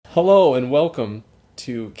Hello and welcome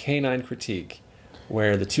to Canine Critique,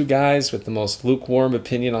 where the two guys with the most lukewarm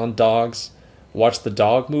opinion on dogs watch the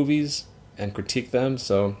dog movies and critique them,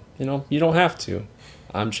 so, you don't have to.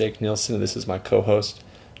 I'm Jake Nielsen, and this is my co-host,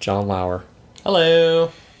 John Lauer.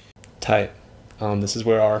 Hello. Tight. This is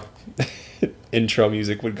where our intro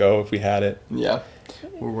music would go if we had it. Yeah,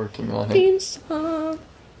 we're working on it. Theme song.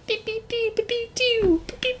 Beep, beep, beep, beep, beep, doo,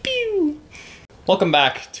 beep, beep, beep. Welcome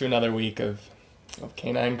back to another week of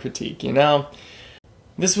Canine Critique.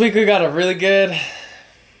 This week we got a really good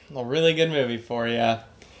movie for you.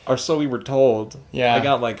 Or so we were told. Yeah. I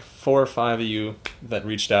got like 4 or 5 of you that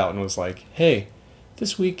reached out and was like, hey,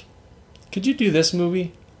 this week, could you do this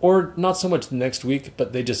movie? Or not so much next week,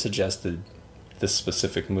 but they just suggested this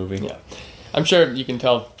specific movie. Yeah. I'm sure you can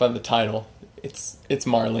tell by the title. It's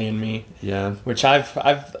Marley and Me. Yeah. Which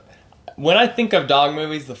I've when I think of dog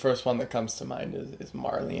movies, the first one that comes to mind is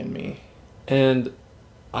Marley and Me. And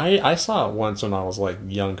I saw it once when I was like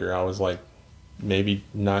younger. I was like maybe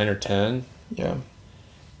 9 or 10. Yeah.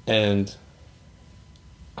 And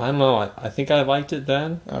I don't know, I think I liked it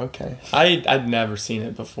then. Okay. I'd never seen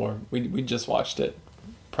it before. We just watched it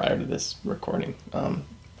prior to this recording.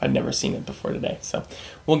 I'd never seen it before today, so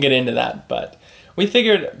we'll get into that. But we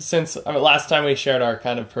figured since last time we shared our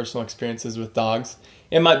kind of personal experiences with dogs,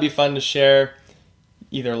 it might be fun to share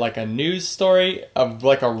either like a news story of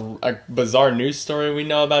like a bizarre news story we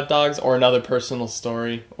know about dogs, or another personal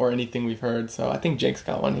story, or anything we've heard. So I think Jake's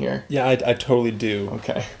got one here. Yeah, I totally do.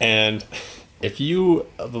 Okay. And if you,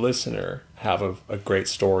 the listener, have a great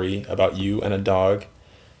story about you and a dog,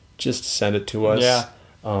 just send it to us. Yeah.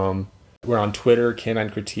 We're on Twitter, Canine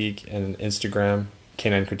Critique, and Instagram,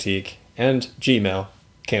 Canine Critique, and Gmail,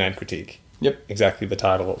 Canine Critique. Yep. Exactly the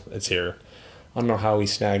title. It's here. I don't know how we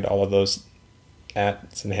snagged all of those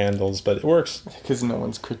ats and handles, but it works. Because no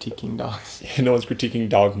one's critiquing dogs. No one's critiquing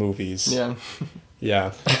dog movies. Yeah.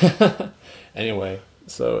 Yeah. Anyway,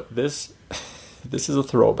 so this is a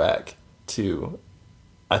throwback to,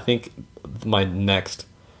 I think, my next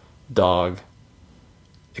dog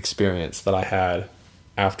experience that I had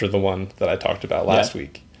after the one that I talked about last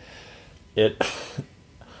week. I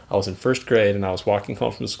was in first grade and I was walking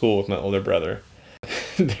home from school with my older brother.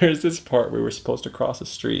 There's this part where we were supposed to cross a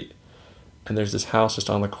street, and there's this house just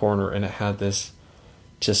on the corner, and it had this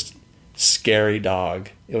just scary dog.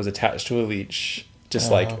 It was attached to a leash,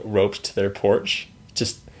 just like roped to their porch.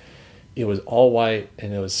 It was all white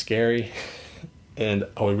and it was scary. And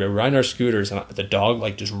we were riding our scooters, and the dog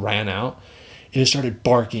like just ran out and it started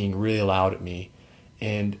barking really loud at me.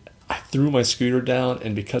 And I threw my scooter down,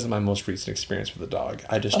 and because of my most recent experience with the dog,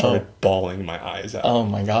 I just started bawling my eyes out. Oh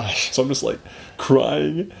my gosh. So I'm just like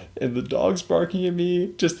crying, and the dog's barking at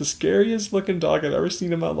me. Just the scariest looking dog I've ever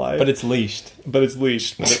seen in my life. But it's leashed.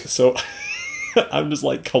 So I'm just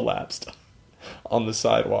like collapsed on the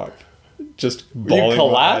sidewalk. Just bawling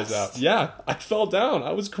my eyes out. Yeah, I fell down.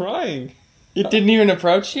 I was crying. It didn't even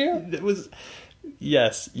approach you? It was...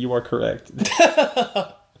 Yes, you are correct.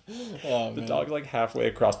 Oh, the dog's like halfway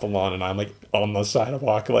across the lawn, and I'm like on the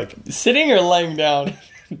sidewalk, like sitting or laying down.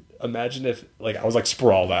 Imagine if like I was like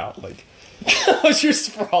sprawled out, like you're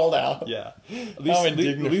sprawled out. Yeah, at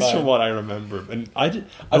least from what I remember. And I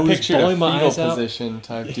was pictured bawling a fetal position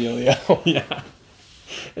type dealio. Yeah,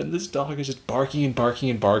 and this dog is just barking and barking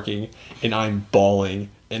and barking, and I'm bawling.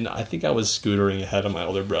 And I think I was scootering ahead of my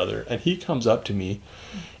older brother, and he comes up to me,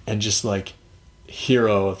 and just like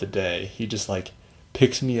hero of the day, he just like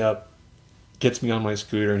picks me up, gets me on my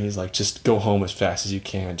scooter, and he's like, just go home as fast as you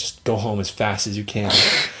can. Just go home as fast as you can.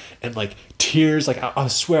 And like tears, like I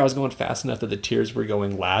swear I was going fast enough that the tears were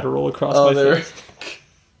going lateral across my face.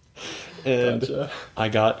 And gotcha. I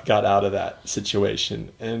got out of that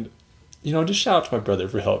situation. And, just shout out to my brother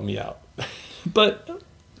for helping me out. But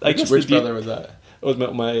I guess which brother was that? It was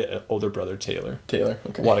my older brother, Taylor. Taylor,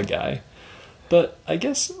 okay. What a guy. But I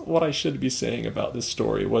guess what I should be saying about this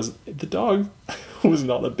story was the dog was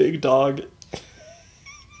not a big dog.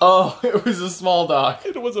 Oh, it was a small dog.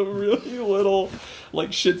 It was a really little,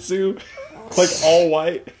 like, Shih Tzu, like, all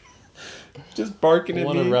white, just barking at me.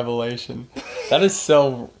 What a revelation. That is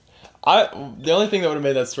so... The only thing that would have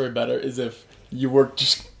made that story better is if you were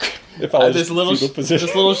just... If I was this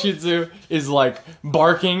little Shih Tzu is, like,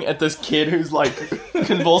 barking at this kid who's, like,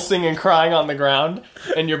 convulsing and crying on the ground,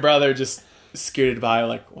 and your brother just... scooted by,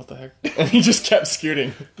 like, what the heck? And he just kept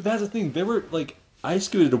scooting. But that's the thing. They were, like, I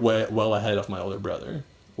scooted well ahead of my older brother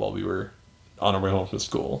while we were on our way home from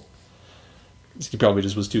school. He probably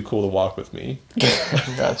just was too cool to walk with me.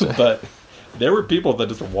 Gotcha. But there were people that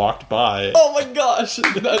just walked by. Oh my gosh!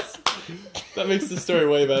 That makes the story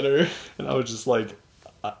way better. And I was just like,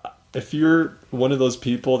 if you're one of those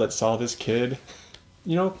people that saw this kid,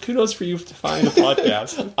 you know, kudos for you to find the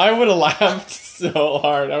podcast. I would have laughed so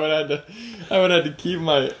hard. I would have had to keep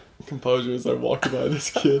my composure as I walked by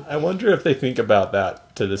this kid. I wonder if they think about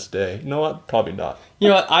that to this day. You know what? Probably not. You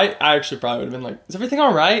know what? I actually probably would have been like, is everything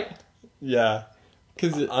all right? Yeah.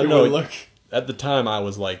 Because it know. would look... At the time, I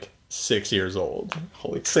was like 6 years old.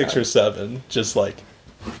 Holy crap. 6 or 7. Just like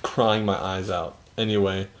crying my eyes out.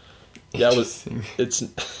 Anyway, yeah, it's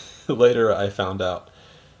later I found out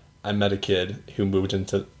I met a kid who moved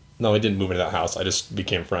into... No, I didn't move into that house. I just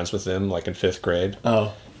became friends with him like in 5th grade.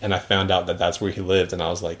 Oh. And I found out that that's where he lived. And I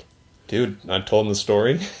was like, dude, I told him the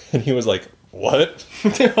story. And he was like, what? I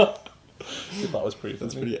thought it was pretty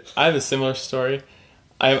funny. I have a similar story.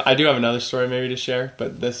 I do have another story maybe to share,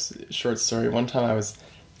 but this short story, one time I was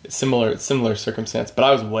similar circumstance, but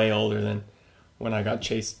I was way older than when I got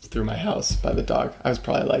chased through my house by the dog. I was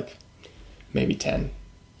probably like maybe 10,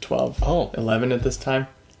 12, 11 at this time.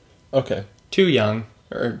 Okay. Too young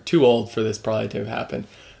or too old for this probably to have happened.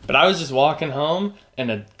 But I was just walking home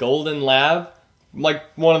and a golden lab, like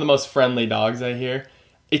one of the most friendly dogs I hear,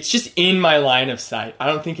 it's just in my line of sight. I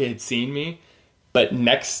don't think it had seen me. But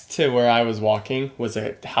next to where I was walking was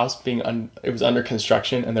a house it was under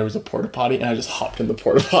construction, and there was a porta potty, and I just hopped in the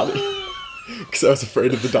porta potty because I was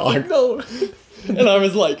afraid of the dog. No. And I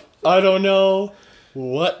was like, I don't know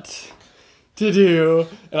what to do.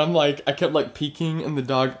 And I'm like, I kept like peeking, and the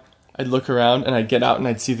dog, I'd look around, and I'd get out, and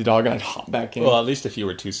I'd see the dog, and I'd hop back in. Well, at least if you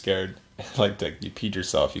were too scared, like you peed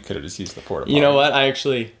yourself, you could have just used the porta potty. You know what? I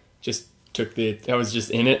actually just I was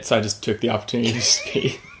just in it, so I just took the opportunity to just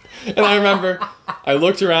pee. And I remember I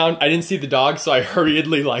looked around, I didn't see the dog, so I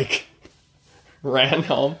hurriedly like ran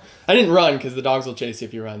home. I didn't run because the dogs will chase you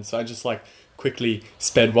if you run, so I just like quickly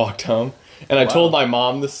sped walked home. And I told my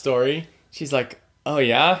mom the story. She's like, oh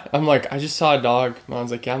yeah? I'm like, I just saw a dog.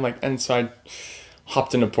 Mom's like, yeah. I'm like, and so I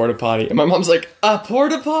hopped in a porta potty. And my mom's like, a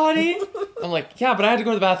porta potty? I'm like, yeah, but I had to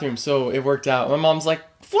go to the bathroom, so it worked out. My mom's like,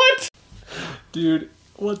 what? Dude,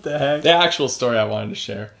 what the heck? The actual story I wanted to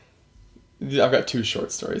share. I've got 2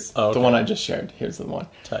 short stories. Oh, okay. The one I just shared. Here's the one.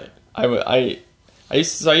 Tight. I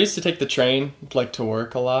used to take the train like to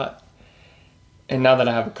work a lot, and now that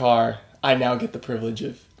I have a car, I now get the privilege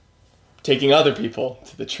of taking other people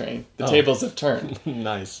to the train. The tables have turned.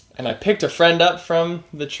 Nice. And I picked a friend up from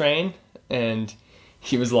the train, and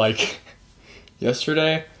he was like,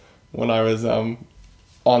 yesterday when I was on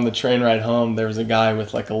the train ride home, there was a guy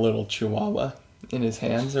with like a little chihuahua in his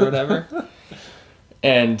hands or whatever.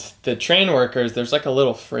 And the train workers, there's like a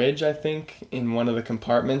little fridge, I think, in one of the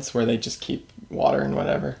compartments where they just keep water and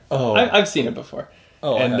whatever. Oh. I've seen it before.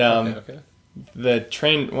 Oh, and okay. The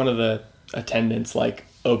train, one of the attendants like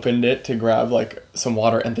opened it to grab like some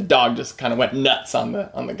water, and the dog just kind of went nuts on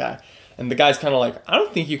the guy. And the guy's kind of like, I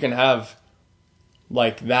don't think you can have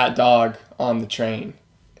like that dog on the train.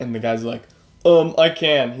 And the guy's like, I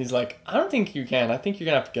can. He's like, I don't think you can. I think you're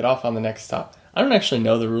gonna have to get off on the next stop. I don't actually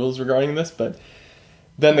know the rules regarding this, but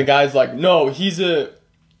then the guy's like, no, he's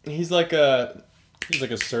like a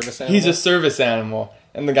service animal? He's a service animal.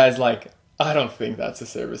 And the guy's like, I don't think that's a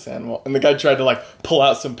service animal. And the guy tried to like pull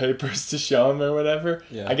out some papers to show him or whatever.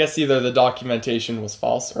 Yeah. I guess either the documentation was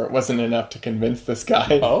false or it wasn't enough to convince this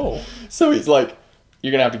guy. Oh. So he's like,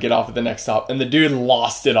 you're gonna have to get off at the next stop. And the dude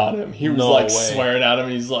lost it on him. He was like swearing at him.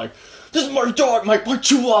 He's like, this is my dog, my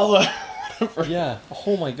chihuahua. Yeah.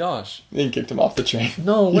 Oh my gosh. Then he kicked him off the train.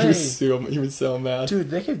 No way. He was so mad. Dude,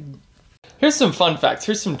 they could... Here's some fun facts.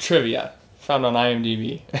 Here's some trivia found on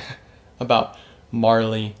IMDb about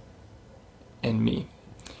Marley and Me.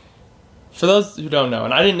 For those who don't know,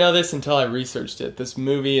 and I didn't know this until I researched it, this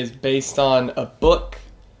movie is based on a book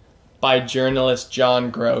by journalist John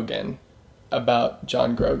Grogan about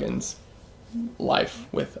John Grogan's life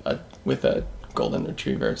with a golden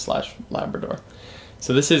retriever / Labrador.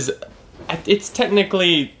 So it's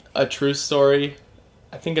technically a true story.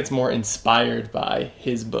 I think it's more inspired by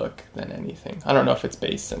his book than anything. I don't know if it's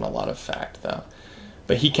based in a lot of fact, though.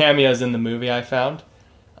 But he cameos in the movie I found.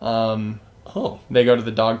 They go to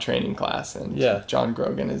the dog training class, and John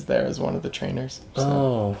Grogan is there as one of the trainers.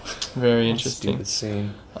 So very interesting. Stupid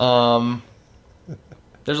scene.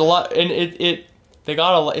 There's a lot, and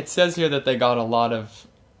it says here that they got a lot of,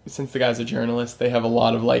 since the guy's a journalist, they have a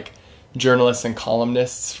lot of like journalists and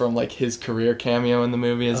columnists from like his career cameo in the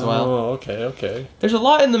movie as well. Oh, okay. There's a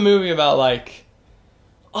lot in the movie about like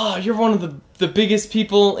oh, you're one of the biggest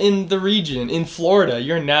people in the region, in Florida.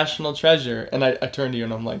 You're a national treasure. And I turned to you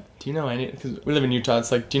and I'm like, do you know any, because we live in Utah,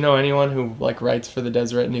 it's like, do you know anyone who like writes for the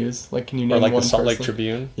Deseret News? Like, can you name Or like one the Salt Lake person?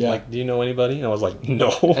 Tribune? Yeah. Like, do you know anybody? And I was like,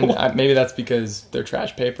 no. And maybe that's because they're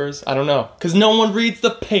trash papers. I don't know. Because no one reads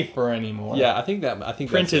the paper anymore. Yeah, I think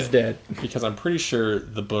Print that's is it. dead. Because I'm pretty sure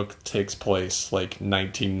the book takes place like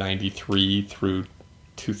 1993 through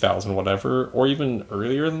 2000 whatever, or even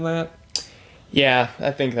earlier than that. Yeah,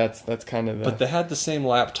 I think that's kind of But they had the same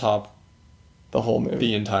laptop the whole movie.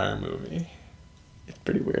 the entire movie. It's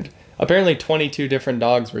pretty weird. Apparently 22 different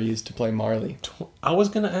dogs were used to play Marley. I was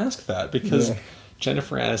going to ask that because Yeah.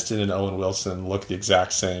 Jennifer Aniston and Owen Wilson look the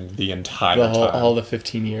exact same the entire time. All the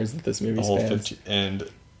 15 years that this movie The whole spans. 50, and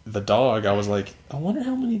the dog, I was like, I wonder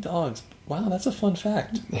how many dogs. Wow, that's a fun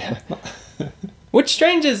fact. Yeah. Which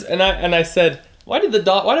strange is, and I said, why do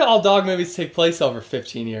all dog movies take place over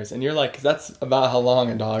 15 years? And you're like, 'cause that's about how long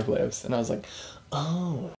a dog lives. And I was like,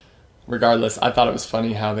 oh. Regardless, I thought it was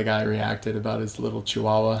funny how the guy reacted about his little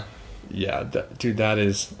chihuahua. Yeah, dude, that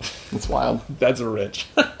is... It's wild. That's a rich.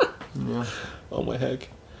 Yeah. Oh my heck.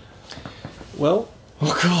 Well,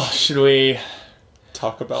 Well, cool. Should we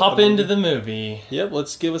talk about hop the into movie? the movie? Yep,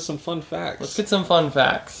 let's give us some fun facts. Let's get some fun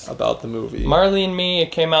facts. about the movie. Marley and Me,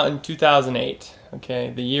 it came out in 2008. Okay,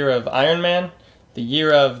 the year of Iron Man, the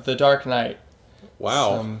year of The Dark Knight.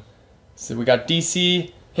 Wow. So we got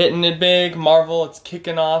DC hitting it big, Marvel, it's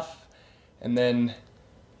kicking off, and then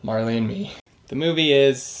Marley and Me. The movie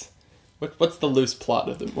is... What's the loose plot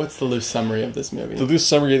of what's the loose summary of this movie? The loose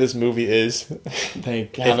summary of this movie is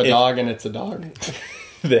They have a dog and it's a dog.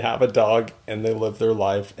 they have a dog and they live their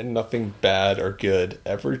life and nothing bad or good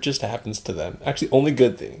ever just happens to them. Actually, only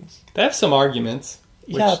good things. They have some arguments.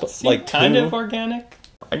 Which Yeah, but seem like kind two. of organic.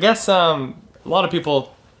 I guess a lot of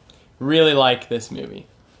people really like this movie.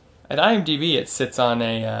 At IMDb, it sits on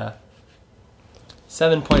a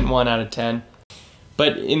 7.1 out of 10.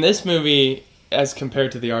 But in this movie, as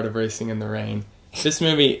compared to The Art of Racing in the Rain, this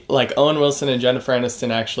movie, like Owen Wilson and Jennifer Aniston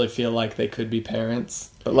actually feel like they could be parents.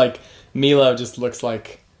 But like Milo just looks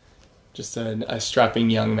like just a strapping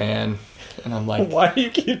young man. And I'm like, Why do you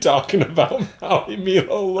keep talking about how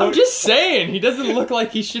Milo looks? I'm just saying, he doesn't look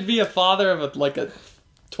like he should be a father of a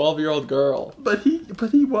 12-year-old girl. But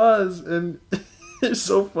he was, and it's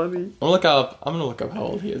so funny. I'm gonna look up how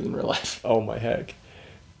old he is in real life. Oh my heck.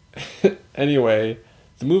 Anyway,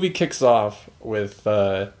 the movie kicks off with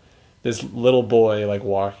this little boy like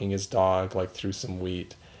walking his dog like through some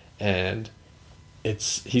wheat, and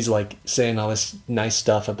he's like saying all this nice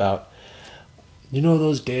stuff about, you know,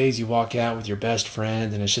 those days you walk out with your best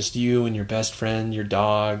friend and it's just you and your best friend, your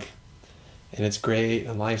dog, and it's great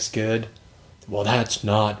and life's good. Well, that's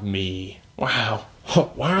not me. Wow.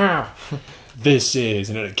 Wow. This is,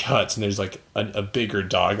 and then it cuts, and there's like a bigger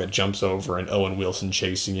dog that jumps over, and Owen Wilson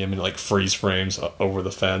chasing him, and like freeze frames over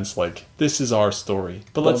the fence. Like, this is our story.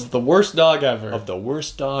 But let's The worst dog ever. of the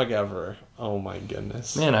worst dog ever. Oh my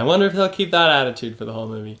goodness. Man, I wonder if he'll keep that attitude for the whole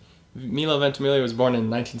movie. Milo Ventimiglia was born in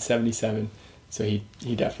 1977, so he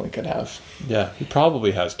definitely could have. Yeah, he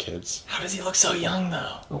probably has kids. How does he look so young,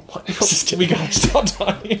 though? Oh, what? We gotta stop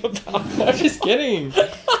talking about that. I'm just kidding.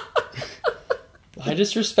 I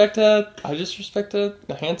just respect a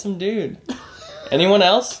handsome dude. Anyone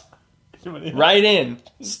else? Write in.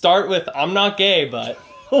 Start with, I'm not gay, but...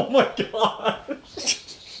 Oh my god.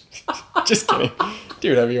 Just kidding. Do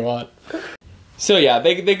whatever you want. So yeah,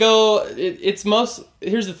 they go... It's most...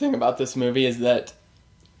 Here's the thing about this movie is that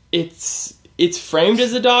it's framed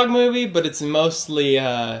as a dog movie, but it's mostly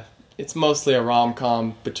a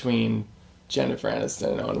rom-com between Jennifer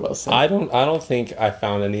Aniston and Owen Wilson. I don't think I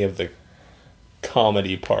found any of the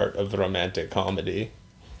comedy part of the romantic comedy.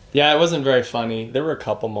 Yeah, it wasn't very funny. There were a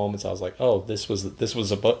couple moments I was like, "Oh, this was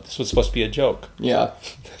supposed to be a joke." Yeah,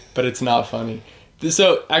 but it's not funny.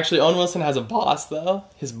 So actually, Owen Wilson has a boss though.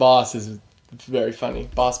 His boss is very funny.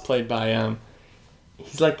 Boss played by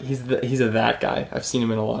he's a that guy. I've seen him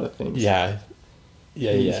in a lot of things. Yeah.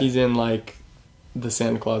 He's in like the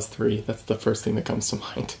Santa Claus 3. That's the first thing that comes to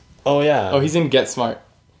mind. Oh yeah. Oh, he's in Get Smart.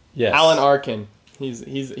 Yes. Alan Arkin. He's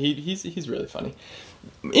really funny.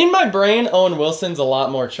 In my brain, Owen Wilson's a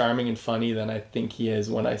lot more charming and funny than I think he is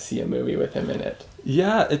when I see a movie with him in it.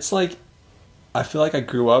 Yeah, it's like I feel like I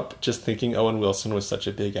grew up just thinking Owen Wilson was such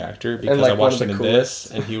a big actor because like I watched one him of in the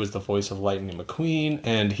this, and he was the voice of Lightning McQueen,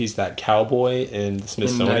 and he's that cowboy in the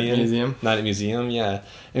Smithsonian Night Museum, yeah. And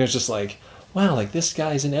it was just like, wow, like this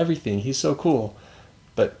guy's in everything. He's so cool.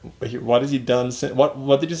 But what has he done since?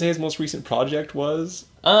 What did you say his most recent project was?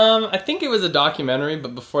 I think it was a documentary,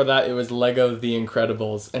 but before that it was Lego The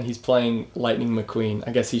Incredibles, and he's playing Lightning McQueen.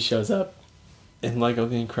 I guess he shows up in Lego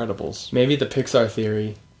The Incredibles. Maybe the Pixar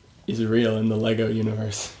theory is real in the Lego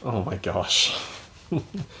universe. Oh my gosh.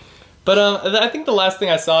 But I think the last thing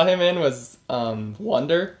I saw him in was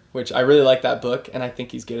Wonder, which I really like that book, and I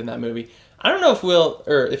think he's good in that movie. I don't know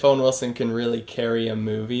if Owen Wilson can really carry a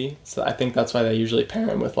movie, so I think that's why they usually pair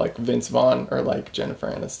him with like Vince Vaughn or like Jennifer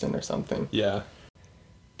Aniston or something. Yeah.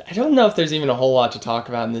 I don't know if there's even a whole lot to talk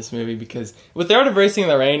about in this movie, because with The Art of Racing in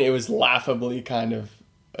the Rain, it was laughably kind of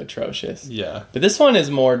atrocious. Yeah. But this one is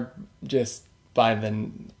more just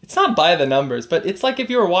it's not by the numbers, but it's like if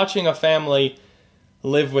you were watching a family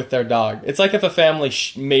live with their dog. It's like if a family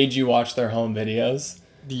made you watch their home videos.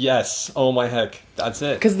 Yes. Oh my heck. That's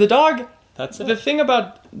it. Because the dog... That's it. The thing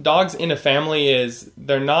about dogs in a family is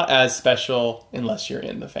they're not as special unless you're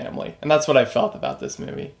in the family. And that's what I felt about this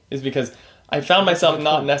movie. Is because I found myself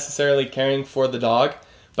not necessarily caring for the dog,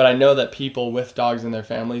 but I know that people with dogs in their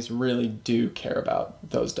families really do care about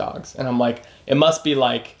those dogs. And I'm like, it must be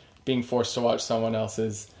like being forced to watch someone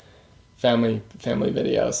else's family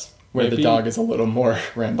videos where the dog is a little more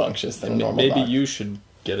rambunctious than a normal dog. Maybe you should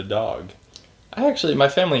get a dog. My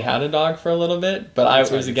family had a dog for a little bit, but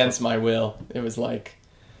it was against my will. It was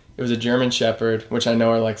a German Shepherd, which I know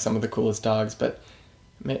are like some of the coolest dogs, but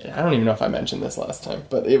I don't even know if I mentioned this last time,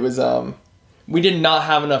 but it was, we did not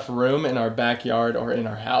have enough room in our backyard or in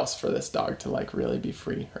our house for this dog to like really be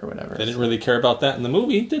free or whatever. They didn't really care about that in the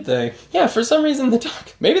movie, did they? Yeah, for some reason the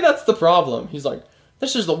dog, maybe that's the problem. He's like,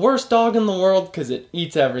 this is the worst dog in the world because it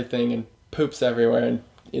eats everything and poops everywhere and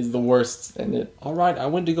is the worst. And it. All right, I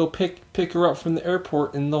went to go pick her up from the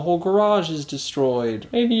airport, and the whole garage is destroyed.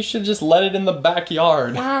 Maybe you should just let it in the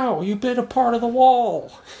backyard. Wow, you bit a part of the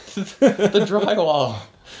wall. The drywall.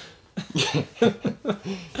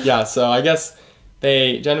 Yeah, so I guess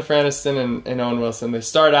Jennifer Aniston and Owen Wilson, they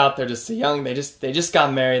start out, they're just young, they just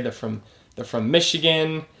got married, they're from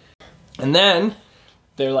Michigan, and then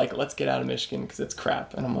they're like, let's get out of Michigan because it's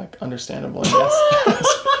crap. And I'm like, understandable, I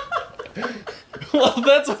guess. Well,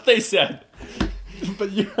 that's what they said.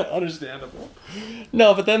 But yeah, understandable.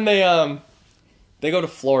 No, but then they go to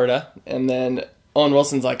Florida, and then Owen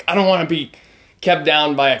Wilson's like, I don't want to be kept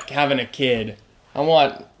down by having a kid.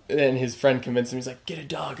 And his friend convinced him, he's like, get a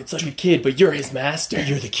dog, it's like a kid, but you're his master.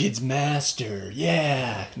 You're the kid's master,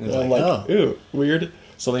 yeah. And I'm like, oh, ew, weird.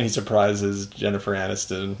 So then he surprises Jennifer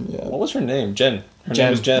Aniston. Yeah. What was her name? Jen. Her Jen.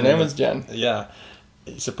 name was Jen. Her name was Jen. Yeah.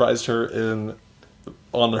 He surprised her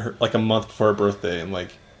on her, like a month before her birthday, and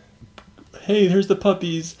like, hey, here's the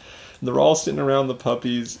puppies. And they're all sitting around the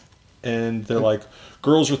puppies, and they're like,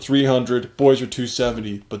 girls are 300, boys are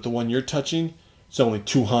 270, but the one you're touching, it's only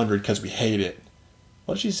 200 because we hate it.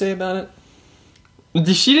 What did she say about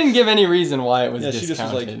it? She didn't give any reason why it was discounted. She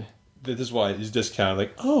just was like, this is why it's discounted.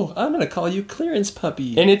 Like, oh, I'm going to call you clearance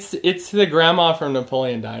puppy. And it's the grandma from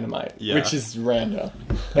Napoleon Dynamite, yeah. Which is random.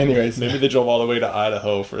 Anyways. Maybe they drove all the way to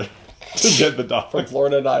Idaho to get the dog. From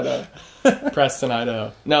Florida to Idaho. Preston,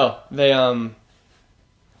 Idaho. No, they,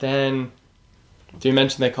 then, do you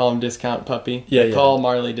mention they call him Discount Puppy? Yeah, they call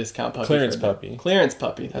Marley Discount Puppy. Clearance puppy. Clearance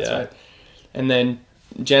puppy, that's right. And then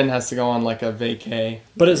Jen has to go on like a vacay.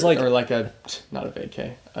 But it's like... Or like not a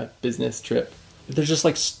vacay, a business trip. There's just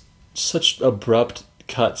like such abrupt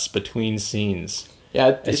cuts between scenes.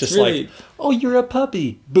 Yeah, it's just really... like, oh, you're a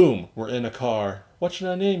puppy. Boom, we're in a car. What should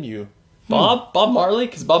I name you? Bob Marley?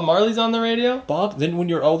 Because Bob Marley's on the radio? Bob? Then when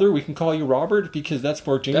you're older, we can call you Robert because that's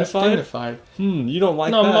more dignified? That's dignified. You don't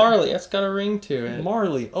like that? No, Marley. That's got a ring to it.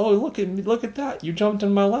 Marley. Oh, look at that. You jumped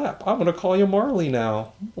in my lap. I'm going to call you Marley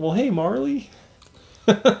now. Well, hey, Marley.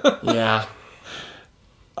 Yeah.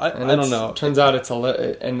 I don't know. Turns out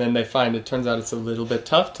and then they find it turns out it's a little bit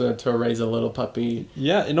tough to raise a little puppy.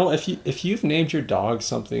 Yeah, if you've named your dog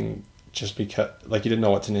something just because, like, you didn't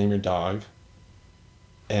know what to name your dog,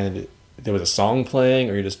 and there was a song playing,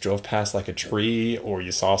 or you just drove past like a tree, or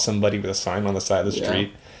you saw somebody with a sign on the side of the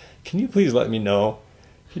street, can you please let me know?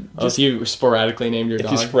 If you sporadically named your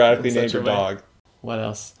dog. If you sporadically named your dog. What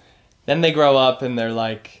else? Then they grow up and they're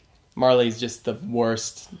like, Marley's just the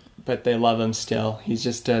worst, but they love him still. He's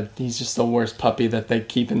just the worst puppy that they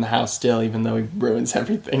keep in the house still, even though he ruins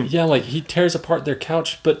everything. Yeah, like he tears apart their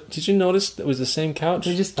couch. But did you notice it was the same couch?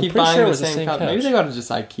 They just keep buying the same couch. Maybe they go to just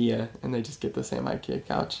IKEA and they just get the same IKEA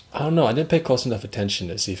couch. I don't know. I didn't pay close enough attention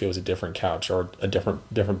to see if it was a different couch or a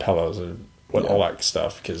different pillows and all that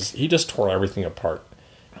stuff, because he just tore everything apart.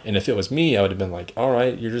 And if it was me, I would have been like, all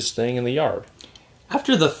right, you're just staying in the yard.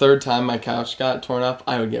 After the third time my couch got torn up,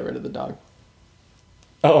 I would get rid of the dog.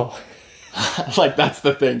 Oh. Like, that's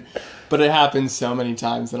the thing. But it happens so many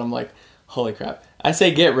times that I'm like, holy crap. I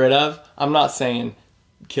say get rid of. I'm not saying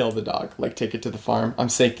kill the dog, like take it to the farm. I'm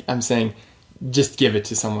saying just give it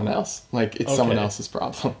to someone else. Like, it's someone Okay. else's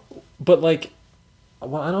problem. But like,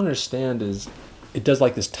 what I don't understand is it does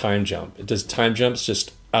like this time jump. It does time jumps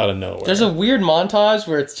just out of nowhere. There's a weird montage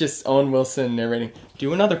where it's just Owen Wilson narrating,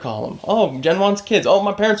 do another column. Oh, Jen wants kids. Oh,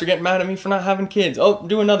 my parents are getting mad at me for not having kids. Oh,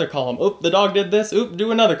 do another column. Oh, the dog did this. Oop, do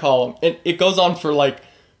another column. And it goes on for like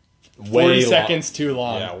 40 seconds too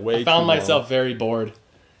long. Yeah, way I found too myself long. very bored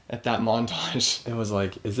at that montage. It was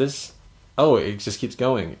like, is this? Oh, it just keeps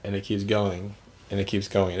going and it keeps going and it keeps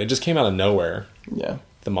going. It just came out of nowhere. Yeah,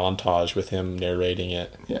 The montage with him narrating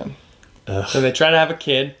it. yeah. Ugh. So they try to have a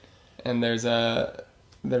kid, and there's a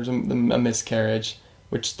miscarriage,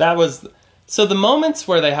 which that was. So the moments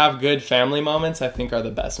where they have good family moments, I think, are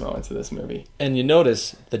the best moments of this movie. And you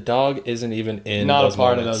notice the dog isn't even in Not those a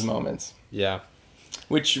part moments. of those moments. Yeah.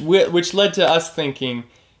 Which led to us thinking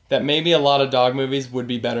that maybe a lot of dog movies would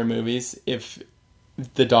be better movies if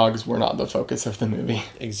the dogs were not the focus of the movie.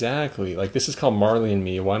 Exactly. Like, this is called Marley and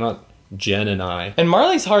Me. Why not Jen and I? And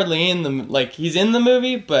Marley's hardly in the he's in the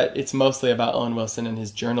movie, but it's mostly about Owen Wilson and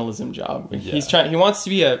his journalism job. Yeah. He wants to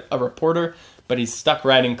be a reporter, but he's stuck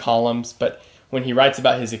writing columns. But when he writes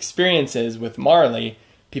about his experiences with Marley,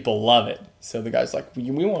 people love it. So the guy's like, we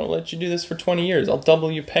want to let you do this for 20 years. I'll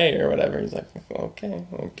double your pay or whatever. He's like,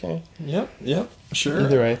 okay. Yep. Sure.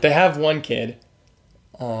 Either way, they have one kid,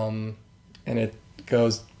 and it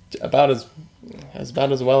goes about as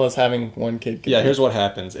well as having one kid. Yeah, here's what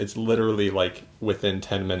happens. It's literally like within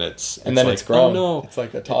 10 minutes. And then like, it's grown. Oh no. It's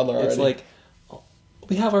like a toddler already. It's like,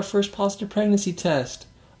 we have our first positive pregnancy test.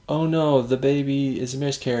 Oh no, the baby is a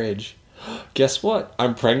miscarriage. Guess what?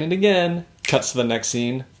 I'm pregnant again. Cuts to the next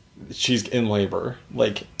scene. She's in labor.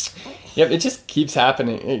 Like, yep, it just keeps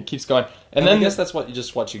happening. It keeps going. And then I guess that's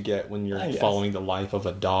what you get when you're I guess. following the life of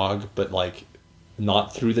a dog, but like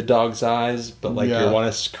not through the dog's eyes, but like Yeah. you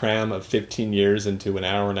want to cram 15 years into an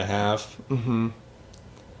hour and a half. Mm-hmm.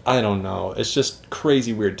 I don't know. It's just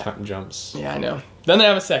crazy weird time jumps. Yeah, I know. Then they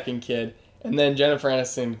have a second kid, and then Jennifer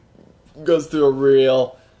Aniston goes through a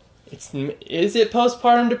real. Is it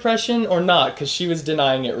postpartum depression or not? Because she was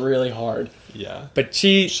denying it really hard. Yeah. But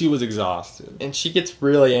she was exhausted. and she gets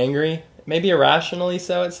really angry, maybe irrationally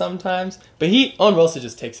so at sometimes. But Owen Wilson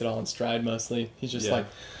just takes it all in stride mostly. He's just Yeah. like,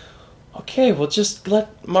 okay, well, just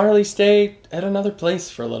let Marley stay at another place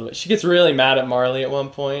for a little bit. She gets really mad at Marley at one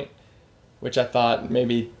point, which I thought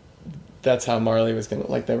maybe that's how Marley was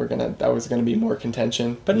gonna that was gonna be more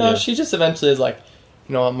contention. But no, Yeah. she just eventually is like,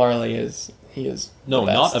 you know what, Marley is. He is No, the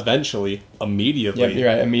best. not eventually. Immediately. Yep, you're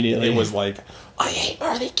right. Immediately, It was like, I hate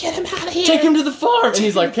Marley, get him out of here. take him to the farm, and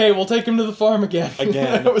he's like, "Okay, we'll take him to the farm again."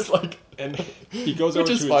 Again. It was like, And he goes Which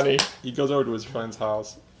over is to funny. He goes over to his friend's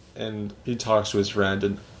house, and he talks to his friend.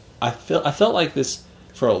 And I felt like this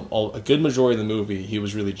for a good majority of the movie. He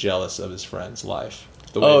was really jealous of his friend's life.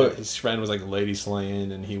 The way that his friend was like lady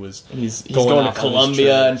slaying, and he's going to off on his Colombia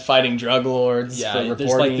trip. and fighting drug lords for Yeah, reporting.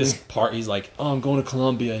 there's like this part. He's like, "Oh, I'm going to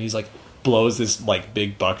Colombia," and he's like blows this like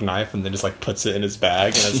big buck knife and then just like puts it in his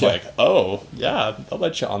bag, and it's Yeah. like, "Oh yeah, I'll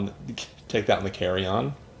let you take that on the carry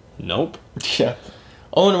on." Nope. Yeah.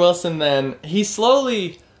 Owen Wilson then, he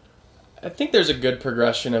slowly, I think there's a good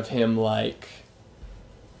progression of him like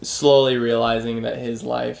slowly realizing that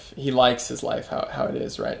he likes his life how it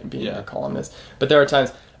is, right? Being Yeah. a columnist. But there are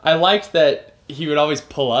times, I liked that he would always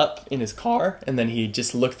pull up in his car and then he'd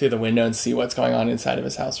just look through the window and see what's going on inside of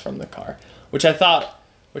his house from the car, which I thought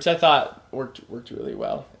worked really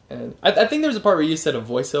well. And I think there's a part where you said a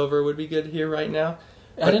voiceover would be good here right now.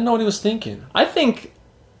 I didn't know what he was thinking. I think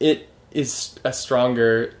it is a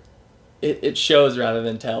stronger. It shows rather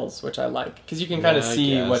than tells, which I like because you can kind of Yeah, I see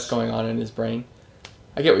guess. what's going on in his brain.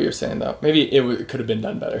 I get what you're saying though. Maybe it could have been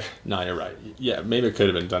done better. No, you're right. Yeah, maybe it could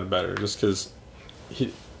have been done better, just because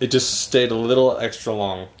it just stayed a little extra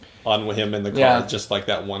long on with him in the car, Yeah. just like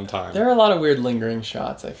that one time. There are a lot of weird lingering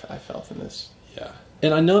shots I felt in this. Yeah.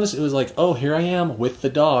 And I noticed it was like, oh, here I am with the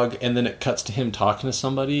dog, and then it cuts to him talking to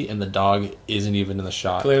somebody, and the dog isn't even in the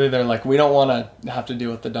shot. Clearly, they're like, we don't want to have to deal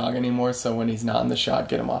with the dog anymore. So when he's not in the shot,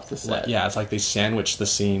 get him off the set. Like, yeah, it's like they sandwich the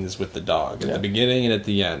scenes with the dog at Yeah. the beginning and at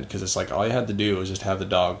the end, because it's like all you had to do was just have the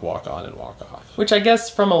dog walk on and walk off. Which I guess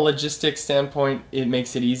from a logistics standpoint, it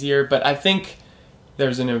makes it easier. But I think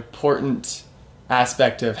there's an important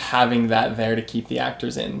aspect of having that there to keep the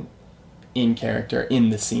actors in character, in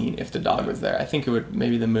the scene, if the dog was there. I think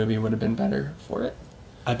maybe the movie would have been better for it.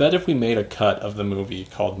 I bet if we made a cut of the movie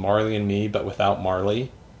called Marley and Me, but without Marley,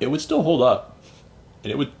 it would still hold up.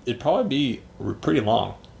 And it'd probably be pretty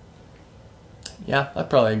long. Yeah, I'd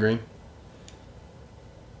probably agree.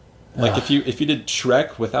 Like if you did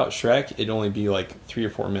Shrek without Shrek, it'd only be like 3 or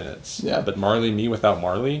 4 minutes. Yeah. But Marley and Me without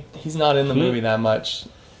Marley, He's not in the movie that much.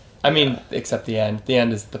 I mean, except the end. The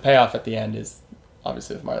end is the payoff at the end is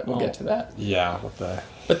obviously with Marley. We'll get to that. Yeah, what the...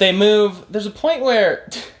 But they move. There's a point where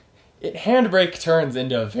Handbrake turns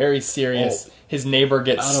into a very serious. His neighbor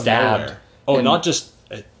gets Out of stabbed. nowhere. Oh, not just...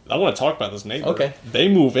 I want to talk about this neighbor. Okay. They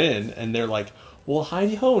move in, and they're like, well,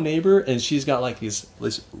 hidey ho, neighbor. And she's got like these...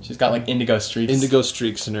 She's got like indigo streaks. Indigo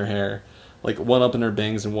streaks in her hair. Like one up in her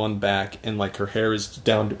bangs and one back. And like her hair is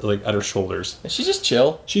down like at her shoulders. And she's just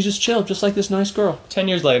chill. She's just chill, just like this nice girl. 10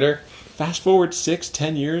 years later. Fast forward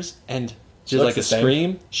 6-10 years, and just like a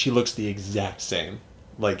Scream, she looks the exact same.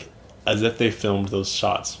 Like, as if they filmed those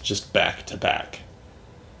shots just back to back.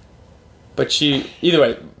 But either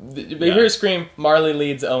way, we hear a Scream. Marley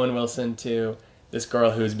leads Owen Wilson to this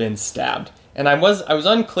girl who's been stabbed. And I was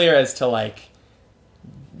unclear as to like,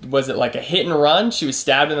 was it like a hit and run? She was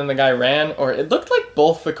stabbed and then the guy ran? Or it looked like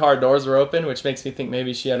both the car doors were open, which makes me think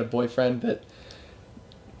maybe she had a boyfriend that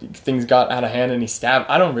things got out of hand and he stabbed.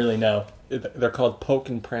 I don't really know. They're called poke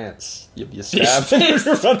and prance. You stab. Did you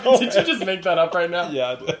just make that up right now?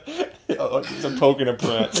 Yeah. It's a poke and a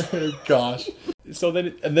prance. Gosh. So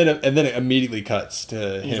then it immediately cuts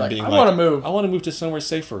to him being like, I want to move. I want to move to somewhere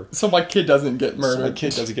safer. So my kid doesn't get murdered. So my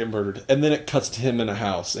kid doesn't get murdered. And then it cuts to him in a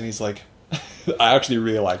house, and he's like, I actually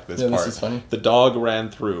really like this part. This is funny. The dog ran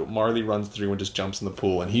through. Marley runs through and just jumps in the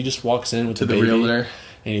pool, and he just walks in with to the the baby, realtor.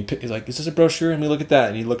 And he's like, is this a brochure? And we look at that,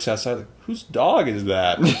 and he looks outside like, whose dog is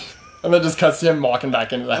that? And then just cuts to him walking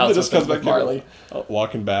back into the house with Marley.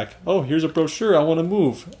 Walking back. Oh, here's a brochure. I want to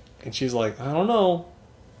move. And she's like, I don't know.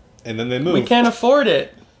 And then they move. We can't afford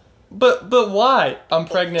it. But why? I'm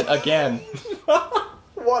pregnant again.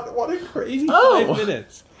 What a crazy 5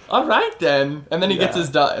 minutes. All right then. And then he gets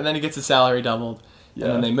his salary doubled. Yeah.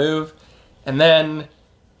 And then they move. And then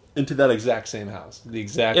into that exact same house.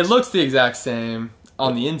 It looks the exact same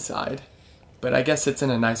on the inside, but I guess it's in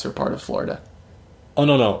a nicer part of Florida. Oh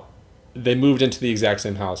no. They moved into the exact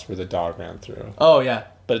same house where the dog ran through. Oh yeah.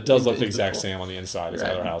 But it does look the exact same on the inside as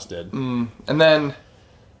the other house did. And then,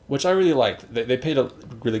 which I really liked. They paid a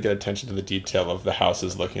really good attention to the detail of the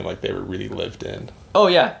houses looking like they were really lived in. Oh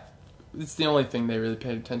yeah. It's the only thing they really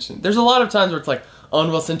paid attention. There's a lot of times where it's like,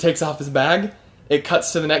 Owen Wilson takes off his bag, it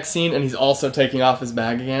cuts to the next scene, and he's also taking off his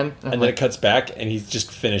bag again. And then it cuts back, and he's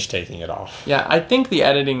just finished taking it off. Yeah, I think the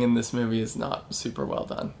editing in this movie is not super well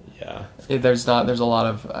done. Yeah. There's a lot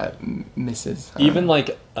of misses. Even like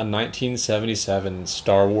a 1977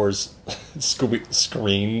 Star Wars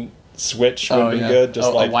screen switch would have been good.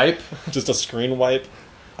 Just like a wipe? Just a screen wipe.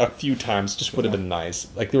 A few times just would have been nice.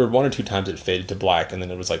 Like there were 1 or 2 times it faded to black, and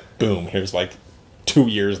then it was like, boom, here's like 2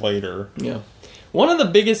 years later. Yeah. One of the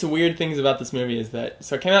biggest weird things about this movie is that,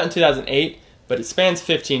 so it came out in 2008, but it spans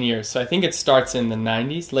 15 years. So I think it starts in the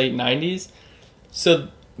 90s, late 90s. So,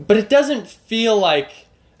 but it doesn't feel like,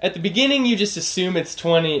 at the beginning you just assume it's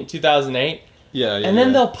 2008. Yeah. And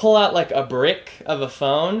then they'll pull out like a brick of a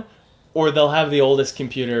phone, or they'll have the oldest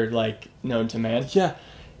computer like known to man. Yeah.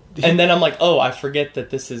 And then I'm like, oh, I forget that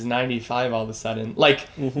this is 95 all of a sudden. Like,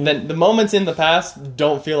 then the moments in the past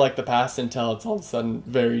don't feel like the past until it's all of a sudden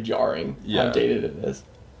very jarring how dated it is.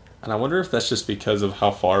 And I wonder if that's just because of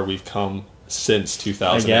how far we've come since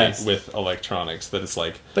 2008 with electronics, that it's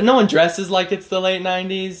like... But no one dresses like it's the late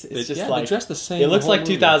 90s. It's just like... they dress the same. It looks like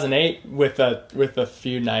 2008 with a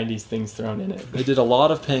few 90s things thrown in it. They did a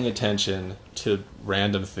lot of paying attention to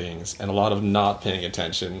random things and a lot of not paying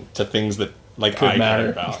attention to things that like could I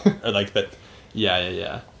matter. care about. Or like that...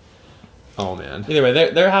 Yeah. Oh, man. Either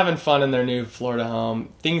way, they're having fun in their new Florida home.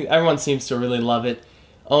 Everyone seems to really love it.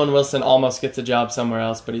 Owen Wilson almost gets a job somewhere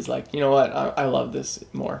else, but he's like, you know what, I love this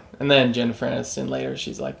more. And then Jennifer Aniston later,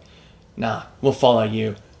 she's like, nah, we'll follow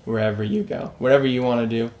you wherever you go. Whatever you want to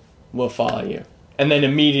do, we'll follow you. And then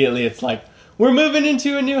immediately it's like, we're moving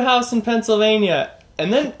into a new house in Pennsylvania.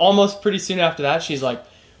 And then almost pretty soon after that, she's like,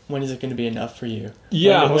 when is it going to be enough for you?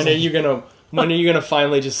 Yeah. When are you going to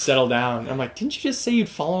finally just settle down? I'm like, didn't you just say you'd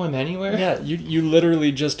follow him anywhere? Yeah, you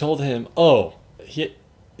literally just told him,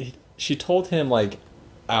 she told him, like,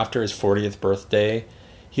 after his 40th birthday,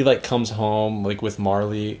 he like comes home like with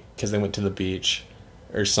Marley because they went to the beach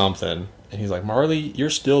or something, and he's like, Marley, you're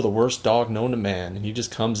still the worst dog known to man. And he just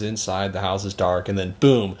comes inside, the house is dark, and then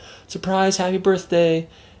boom, surprise, happy birthday.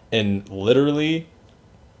 And literally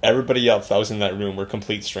everybody else that was in that room were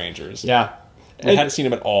complete strangers. Yeah. They hadn't seen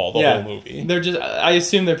him at all the whole movie. They're just, I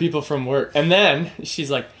assume they're people from work. And then she's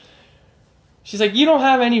like, you don't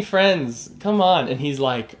have any friends. Come on. And he's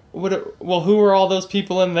like, well, who were all those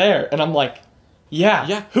people in there? And I'm like,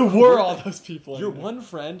 yeah. Who were all those people in there? Your one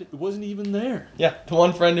friend wasn't even there. Yeah, the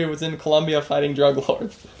one friend who was in Colombia fighting drug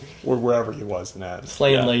lords. Or wherever he was in that.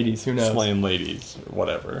 Slaying ladies, who knows? Slaying ladies, or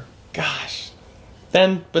whatever. Gosh.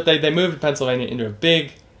 But they moved to Pennsylvania into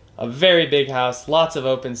a very big house, lots of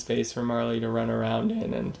open space for Marley to run around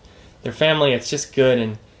in, and their family, it's just good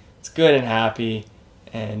and happy,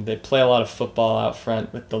 and they play a lot of football out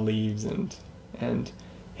front with the leaves, and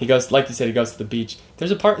he goes, like you said, he goes to the beach.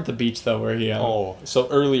 There's a part at the beach though where he so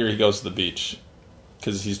earlier he goes to the beach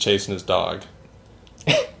because he's chasing his dog.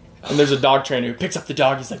 And there's a dog trainer who picks up the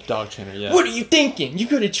dog. He's like, dog trainer, yeah. What are you thinking? You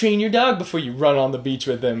could have trained your dog before you run on the beach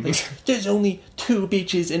with him. There's only 2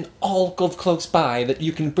 beaches in all of close by that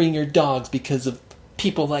you can bring your dogs because of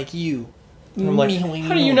people like you. And I'm like,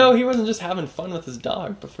 how do you know he wasn't just having fun with his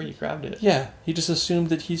dog before you grabbed it? Yeah, he just assumed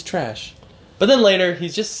that he's trash. But then later,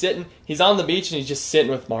 he's just sitting. He's on the beach and he's just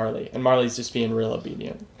sitting with Marley, and Marley's just being real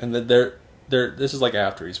obedient. And they're this is like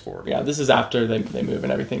after he's 4. Yeah, this is after they move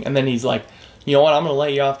and everything. And then he's like, you know what? I'm going to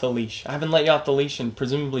let you off the leash. I haven't let you off the leash in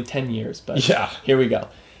presumably 10 years, but yeah, here we go.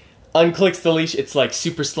 Unclicks the leash. It's like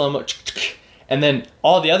super slow-mo. And then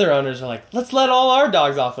all the other owners are like, let's let all our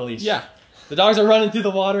dogs off the leash. Yeah. The dogs are running through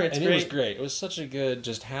the water. It's great. It was great. It was such a good,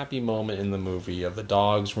 just happy moment in the movie of the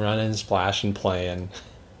dogs running, splashing, playing.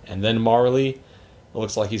 And then Marley, it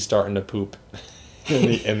looks like he's starting to poop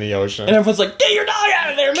in the ocean. And everyone's like, get your dog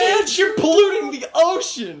out of there, man! You're polluting the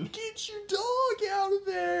ocean! Get your dog out of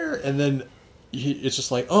there! And then it's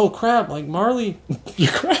just like, oh crap, like Marley, you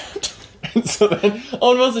crapped. And so then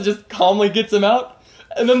Owen Wilson just calmly gets him out,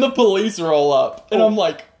 and then the police roll up. And I'm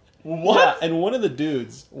like, what? Yeah, and one of the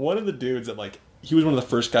dudes that like, he was one of the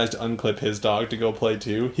first guys to unclip his dog to go play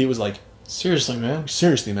too. He was like, seriously,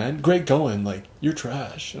 man, great going, like, you're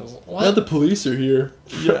trash. And I was like, what? Now the police are here.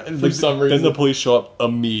 Yeah, and for some reason. Then the police show up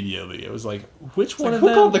immediately. It was like, which one of who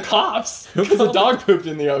them? called the cops? Because the dog pooped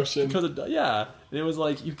in the ocean. Yeah. And it was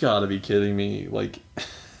like, you gotta be kidding me. Like,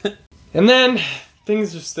 and then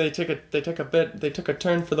things just, they took a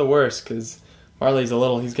turn for the worse, because Marley's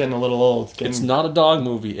he's getting a little old. It's not a dog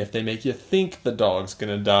movie if they make you think the dog's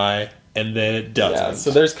gonna die, and then it doesn't. Yeah,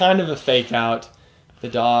 so there's kind of a fake out. The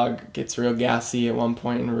dog gets real gassy at one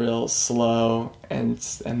point and real slow, and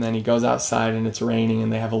then he goes outside and it's raining,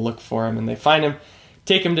 and they have a look for him, and they find him,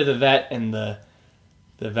 take him to the vet, and the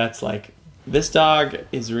vet's like, this dog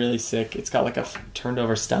is really sick. It's got like a turned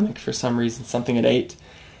over stomach for some reason, something it ate.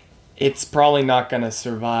 It's probably not going to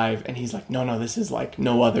survive. And he's like, no, this is like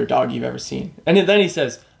no other dog you've ever seen. And then he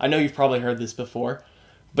says, I know you've probably heard this before,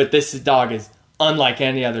 but this dog is unlike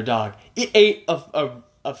any other dog. It ate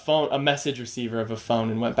a message receiver of a phone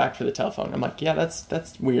and went back for the telephone. I'm like, yeah,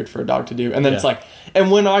 that's weird for a dog to do. And then it's like, and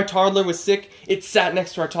when our toddler was sick, it sat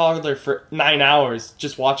next to our toddler for 9 hours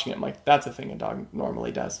just watching it. I'm like, that's a thing a dog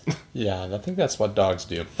normally does. Yeah, I think that's what dogs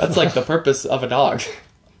do. That's like the purpose of a dog.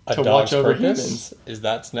 To watch over humans. Is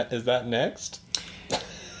that next?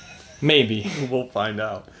 Maybe. We'll find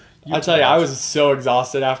out. I'll tell you, I was so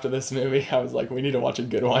exhausted after this movie. I was like, we need to watch a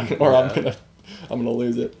good one, or I'm gonna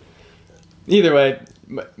lose it. Either way,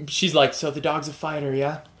 she's like, so the dog's a fighter,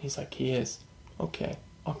 yeah? He's like, he is. Okay,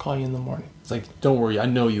 I'll call you in the morning. It's like, don't worry, I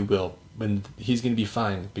know you will. And he's gonna be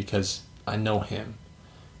fine because I know him.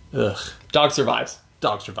 Ugh. Dog survives.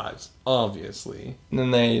 Obviously. And then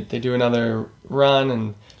they do another run,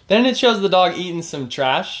 and then it shows the dog eating some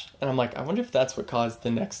trash, and I'm like, I wonder if that's what caused the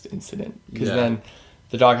next incident. Because then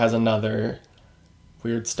the dog has another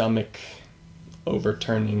weird stomach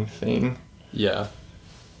overturning thing. Yeah.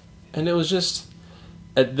 And it was just,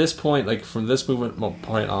 at this point, like from this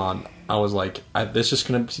point on, I was like, this is just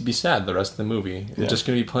going to be sad the rest of the movie. It's just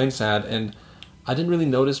going to be plain sad, and I didn't really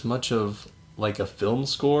notice much of like a film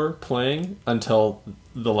score playing until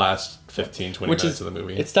the last 15, 20 minutes of the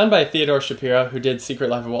movie. It's done by Theodore Shapiro, who did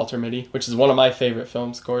Secret Life of Walter Mitty, which is one of my favorite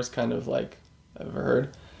film scores, kind of like I've ever heard.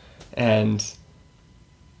 And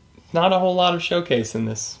not a whole lot of showcase in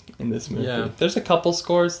this movie. Yeah. There's a couple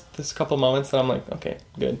scores, there's a couple moments that I'm like, okay,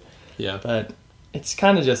 good. Yeah. But it's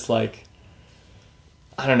kind of just like,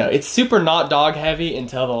 I don't know, it's super not dog heavy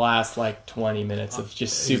until the last like 20 minutes of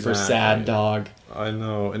just super sad dog. I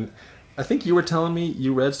know. And I think you were telling me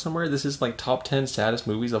you read somewhere this is like top 10 saddest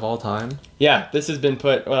movies of all time. Yeah, this has been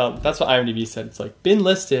that's what IMDb said. It's like been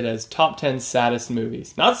listed as top 10 saddest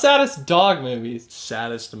movies. Not saddest dog movies.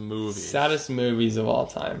 Saddest movies. Saddest movies of all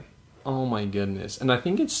time. Oh my goodness. And I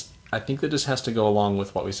think that just has to go along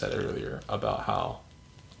with what we said earlier about how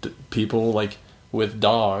people like with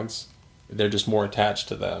dogs, they're just more attached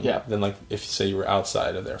to them than like if say you were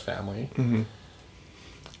outside of their family. Mm-hmm.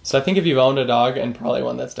 So I think if you've owned a dog and probably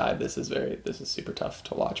one that's died, this is super tough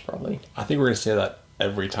to watch probably. I think we're going to say that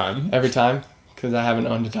every time. Every time? Because I haven't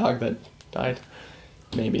owned a dog that died.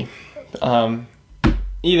 Maybe.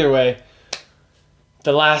 Either way,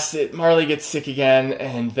 Marley gets sick again,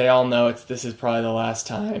 and they all know this is probably the last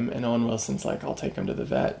time. And Owen Wilson's like, "I'll take him to the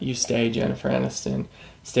vet. You stay, Jennifer Aniston,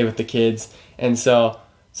 stay with the kids." And so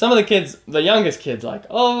some of the kids, the youngest kid's like,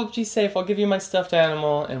 "Oh, she's safe. I'll give you my stuffed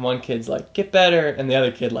animal." And one kid's like, "Get better." And the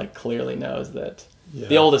other kid like clearly knows that. Yeah.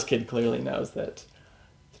 The oldest kid clearly knows that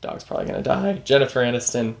the dog's probably gonna die. Jennifer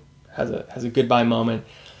Aniston has a goodbye moment,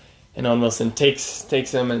 and Owen Wilson takes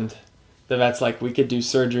him and. The vet's like, "We could do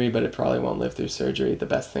surgery, but it probably won't live through surgery. The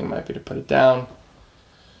best thing might be to put it down."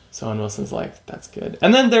 So Owen Wilson's like, "That's good."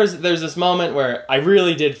 And then there's this moment where I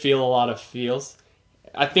really did feel a lot of feels.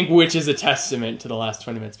 I think which is a testament to the last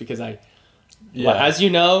 20 minutes because as you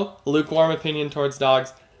know, lukewarm opinion towards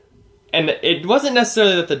dogs. And it wasn't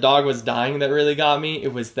necessarily that the dog was dying that really got me.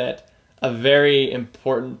 It was that a very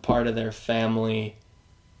important part of their family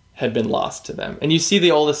had been lost to them. And you see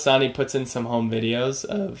the oldest son, he puts in some home videos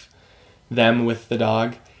of them with the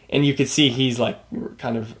dog, and you could see he's like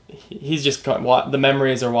he's just the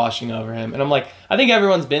memories are washing over him. And I'm like, I think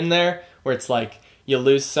everyone's been there where it's like you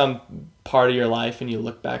lose some part of your life and you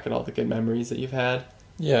look back at all the good memories that you've had.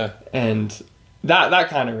 Yeah. And that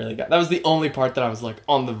kind of really that was the only part that I was like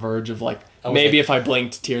on the verge of like maybe if I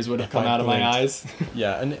blinked tears would have come out of my eyes.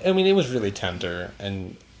 Yeah, and I mean it was really tender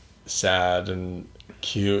and sad and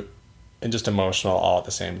cute and just emotional all at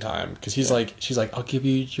the same time. Because she's like, "I'll give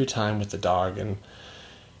you your time with the dog." And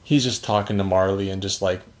he's just talking to Marley and just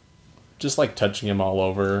like touching him all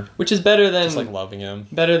over. Which is better than... Just like loving him.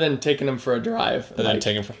 Better than taking him for a drive. And then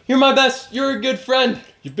taking him for... "You're my best. You're a good friend.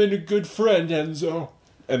 You've been a good friend, Enzo."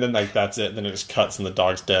 And then like that's it. And then it just cuts and the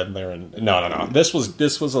dog's dead and they're in... No. This was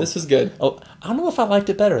good. Oh, I don't know if I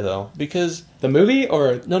liked it better though. Because... The movie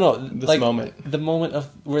or... No. This moment? The moment of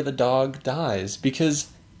where the dog dies. Because...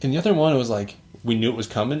 In the other one, it was like, we knew it was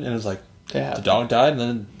coming, and it was like, the dog died, and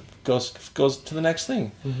then goes to the next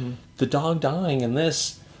thing. Mm-hmm. The dog dying in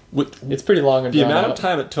this... It's pretty long and the amount of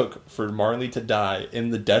time it took for Marley to die in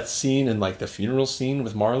the death scene and like the funeral scene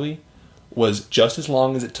with Marley was just as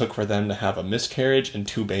long as it took for them to have a miscarriage and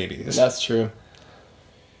 2 babies. That's true.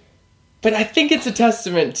 But I think it's a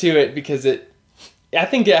testament to it because I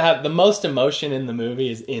think it had the most emotion in the movie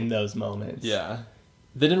is in those moments. Yeah.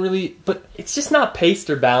 They didn't really, but it's just not paced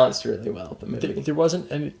or balanced really well. The movie.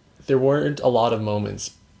 There weren't a lot of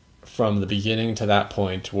moments from the beginning to that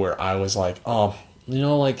point where I was like, "Oh,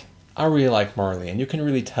 like I really like Marley," and you can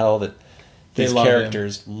really tell that these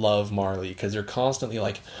characters love Marley because they're constantly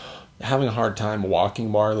like having a hard time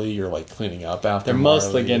walking Marley or like cleaning up after. They're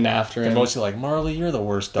mostly getting after him. They're mostly like, "Marley, you're the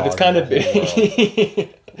worst dog." But it's kind of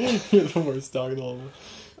big. You're the worst dog in the whole world.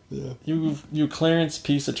 Yeah. You Clarence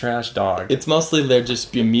piece of trash dog. It's mostly they're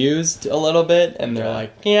just bemused a little bit, and they're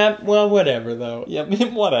like, "Yeah, well, whatever though. Yeah,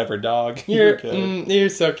 whatever, dog. You're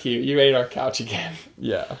so cute. You ate our couch again."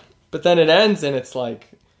 Yeah. But then it ends, and it's like,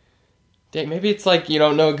 maybe it's like you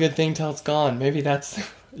don't know a good thing till it's gone. Maybe that's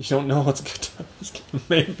you don't know what's good.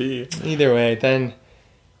 Maybe. Either way, then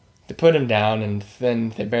they put him down, and then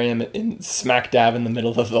they bury him in smack dab in the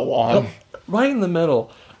middle of the lawn. Right in the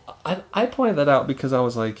middle. I pointed that out because I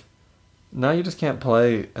was like, now you just can't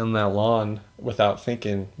play in that lawn without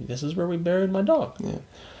thinking, this is where we buried my dog. Yeah.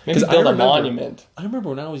 Maybe build a monument. I remember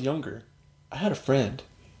when I was younger, I had a friend.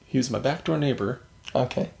 He was my backdoor neighbor.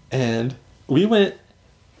 Okay. And we went,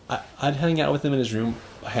 I'd hang out with him in his room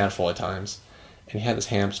a handful of times, and he had this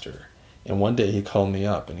hamster. And one day he called me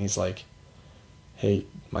up, and he's like, "Hey,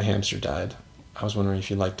 my hamster died. I was wondering if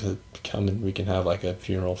you'd like to come and we can have like a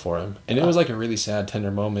funeral for him." And it was like a really sad, tender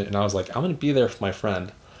moment. And I was like, I'm going to be there for my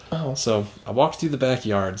friend. Oh. So I walked through the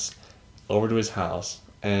backyards over to his house,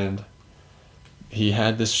 and he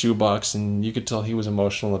had this shoebox, and you could tell he was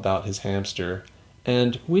emotional about his hamster.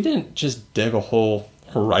 And we didn't just dig a hole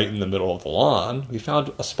right in the middle of the lawn. We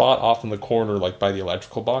found a spot off in the corner, like by the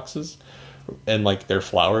electrical boxes and like their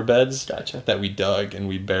flower beds. Gotcha. That we dug, and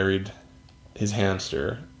we buried his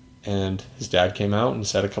hamster. And his dad came out and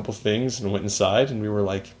said a couple things and went inside, and we were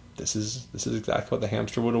like, this is exactly what the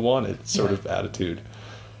hamster would have wanted, sort of attitude.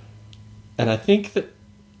 And I think that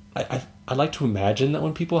I like to imagine that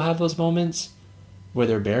when people have those moments where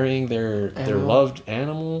they're burying their loved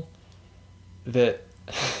animal, that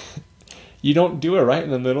you don't do it right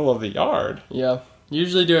in the middle of the yard. Yeah. You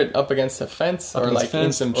usually do it up against a fence or like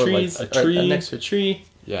in some trees, like a tree. Or next to a tree.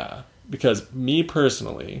 Yeah. Because me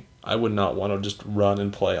personally, I would not want to just run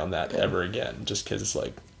and play on that ever again, just because it's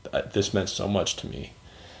like, this meant so much to me.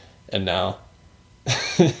 And now...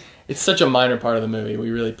 It's such a minor part of the movie.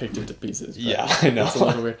 We really picked it to pieces. Yeah, I know. It's a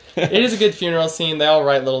little weird. It is a good funeral scene. They all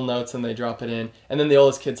write little notes and they drop it in. And then the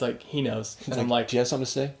oldest kid's like, he knows. And I'm like, do you have something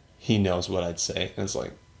to say? He knows what I'd say. And it's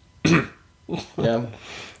like... Yeah. And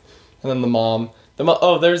then the mom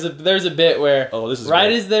There's a bit where this is right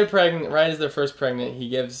great. as they're pregnant, right as they're first pregnant,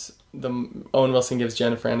 Owen Wilson gives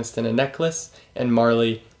Jennifer Aniston a necklace, and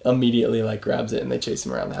Marley immediately like grabs it, and they chase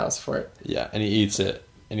him around the house for it. Yeah, and he eats it,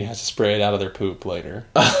 and he has to spray it out of their poop later.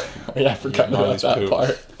 Yeah, I forgot about Marley's that poop.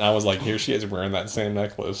 part. And I was like, here she is wearing that same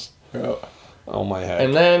necklace. Oh my heck.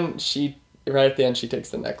 And then right at the end, she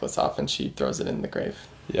takes the necklace off and she throws it in the grave.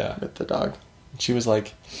 Yeah. With the dog. She was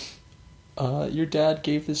like, your dad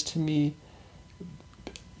gave this to me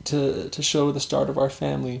to show the start of our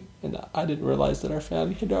family, and I didn't realize that our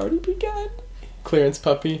family had already begun. Clearance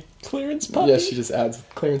puppy. Clearance puppy. Yeah, she just adds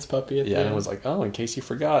clearance puppy at the end. And it was like, in case you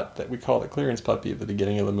forgot that we called it clearance puppy at the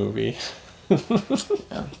beginning of the movie.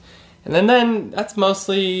 Yeah. And then that's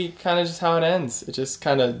mostly kind of just how it ends. It just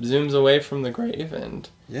kind of zooms away from the grave and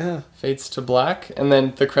fades to black. And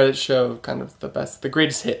then the credits show kind of the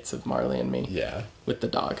greatest hits of Marley and Me. Yeah. With the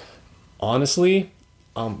dog. Honestly,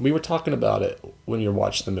 we were talking about it when you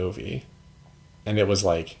watched the movie, and it was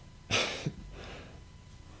like,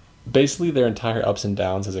 basically their entire ups and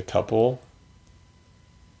downs as a couple,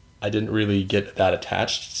 I didn't really get that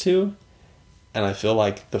attached to, and I feel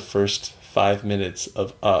like the first 5 minutes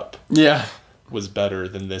of Up was better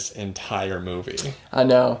than this entire movie. I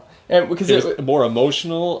know. And because it was more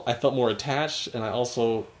emotional, I felt more attached, and I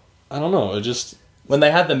don't know, it just... When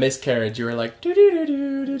they had the miscarriage, you were like,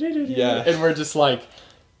 do-do-do-do-do-do-do. Yeah. And we're just like,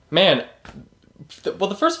 man,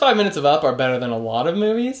 the first 5 minutes of Up are better than a lot of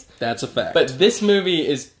movies. That's a fact. But this movie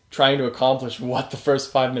is trying to accomplish what the first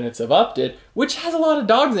 5 minutes of Up did, which has a lot of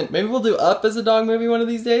dogs in it. Maybe we'll do Up as a dog movie one of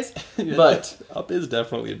these days. But Up is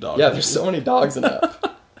definitely a dog yeah, movie. there's so many dogs in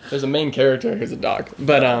Up. There's a main character who's a dog.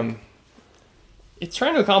 But it's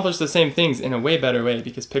trying to accomplish the same things in a way better way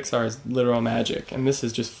because Pixar is literal magic, and this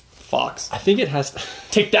is just Fox. I think it has...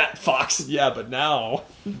 Take that, Fox! Yeah, but now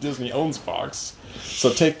Disney owns Fox.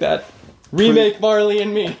 So take that... Remake Marley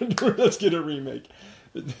and Me. Let's get a remake.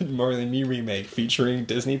 Marley and Me remake featuring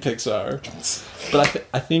Disney Pixar. But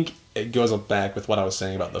I think it goes back with what I was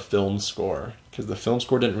saying about the film score. Because the film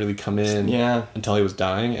score didn't really come in until he was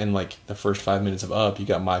dying. And like the first 5 minutes of Up, you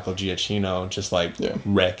got Michael Giacchino just like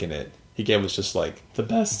wrecking it. He gave us just like the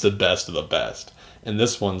best of the best. And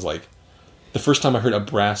this one's like... The first time I heard a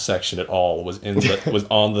brass section at all was was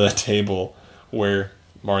on the table where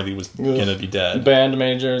Marley was gonna be dead. Band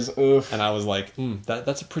majors, oof. And I was like,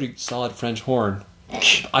 that's a pretty solid French horn.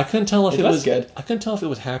 I couldn't tell if it was good. I couldn't tell if it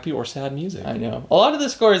was happy or sad music. I know. A lot of the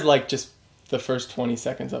score is like just the first 20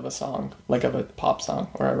 seconds of a song, like of a pop song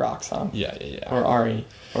or a rock song. Yeah. Or RE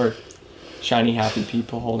or shiny happy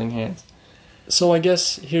people holding hands. So I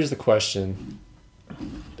guess here's the question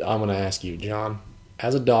I'm gonna ask you, John.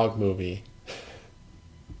 As a dog movie,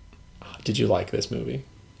 did you like this movie?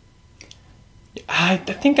 I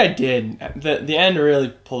think I did. The end really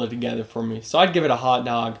pulled it together for me. So I'd give it a hot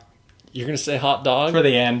dog. You're going to say hot dog? For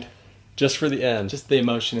the end. Just for the end? Just the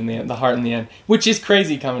emotion in the end, the heart in the end. Which is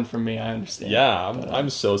crazy coming from me, I understand. Yeah,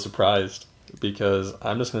 I'm so surprised. Because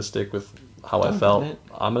I'm just going to stick with how I felt.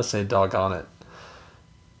 I'm going to say doggone it.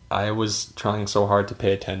 I was trying so hard to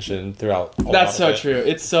pay attention throughout all That's so true.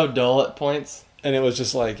 It's so dull at points. And it was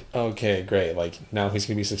just like, okay, great. Like, now he's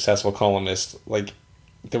going to be a successful columnist. Like,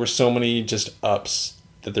 there were so many just ups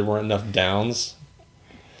that there weren't enough downs.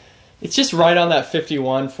 It's just right on that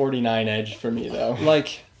 51-49 edge for me, though.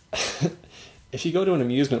 Like, if you go to an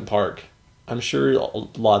amusement park, I'm sure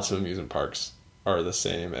lots of amusement parks are the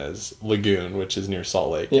same as Lagoon, which is near Salt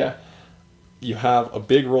Lake. Yeah. You have a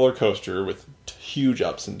big roller coaster with huge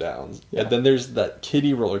ups and downs. Yeah. And then there's that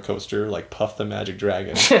kiddie roller coaster, like Puff the Magic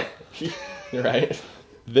Dragon. You're right.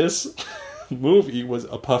 This movie was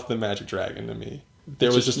a Puff the Magic Dragon to me.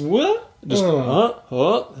 There was just what? Just I'm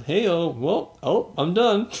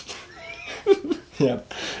done. Yeah.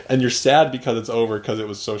 And you're sad because it's over because it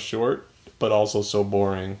was so short, but also so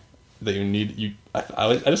boring that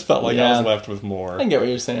I just felt like I was left with more. I get what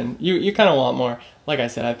you're saying. You kind of want more. Like I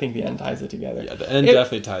said, I think the end ties it together. Yeah, the end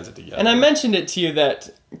definitely ties it together. And I mentioned it to you that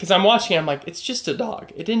because I'm watching it, I'm like, it's just a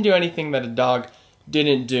dog. It didn't do anything that a dog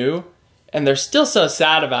didn't do. And they're still so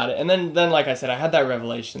sad about it. And then, like I said, I had that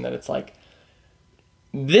revelation that it's like,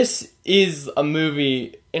 this is a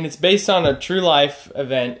movie, and it's based on a true life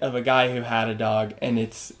event of a guy who had a dog. And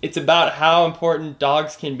it's about how important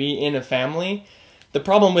dogs can be in a family. The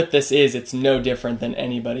problem with this is it's no different than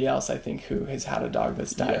anybody else, I think, who has had a dog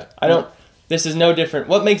that's died. Yeah. This is no different.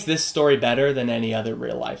 What makes this story better than any other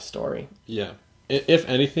real life story? Yeah. If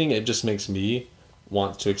anything, it just makes me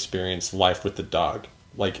want to experience life with the dog.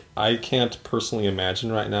 Like, I can't personally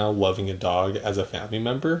imagine right now loving a dog as a family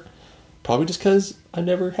member. Probably just because I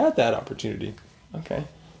never had that opportunity. Okay.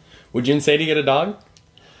 Would you say to get a dog?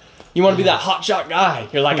 You want to be that hotshot guy.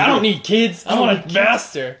 You're like, I don't need kids. I want a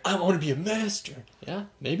master. I want to be a master. Yeah,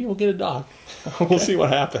 maybe we'll get a dog. We'll see what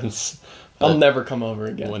happens. I'll never come over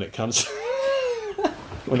again. When it comes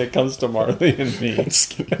to Marley and me,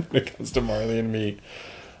 when it comes to Marley and me,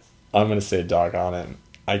 I'm gonna say dog on it.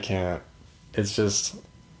 I can't. It's just,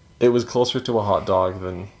 it was closer to a hot dog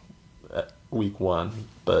than week 1,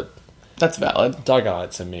 but That's valid. dog on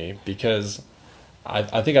it to me because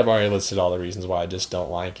I think I've already listed all the reasons why I just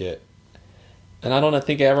don't like it, and I don't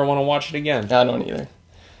think I ever want to watch it again. I don't either.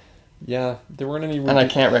 Yeah, there weren't any. And I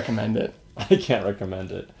can't recommend it. I can't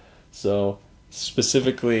recommend it. So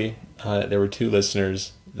specifically, there were 2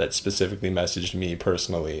 listeners that specifically messaged me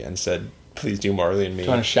personally and said, "Please do Marley and Me." Do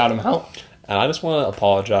you want to shout them out? And I just want to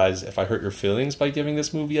apologize if I hurt your feelings by giving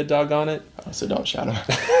this movie a dog on it. Oh, so don't shout them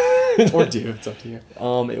out. Or do. It's up to you.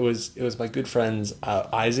 It was my good friends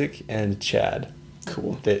Isaac and Chad.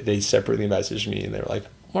 Cool. They separately messaged me and they were like,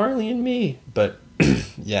 "Marley and Me," but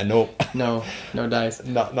yeah, nope, No dice.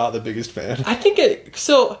 not the biggest fan. I think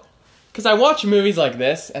because I watch movies like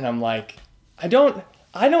this and I'm like, I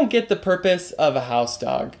don't get the purpose of a house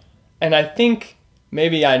dog, and I think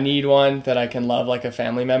maybe I need one that I can love like a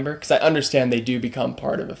family member, because I understand they do become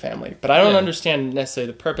part of a family, but I don't understand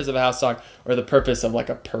necessarily the purpose of a house dog or the purpose of like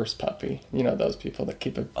a purse puppy. You know, those people that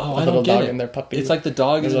keep a little dog in their puppy. It's like the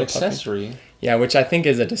dog is an little puppy. accessory. Yeah, which I think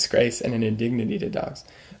is a disgrace and an indignity to dogs.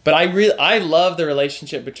 But I love the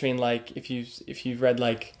relationship between, like, if you've read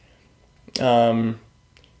like a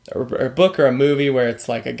book or a movie where it's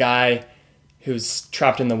like a guy who's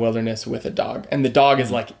trapped in the wilderness with a dog, and the dog is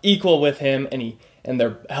like equal with him, and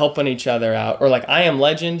they're helping each other out. Or like I Am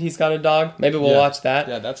Legend, he's got a dog. Maybe we'll watch that.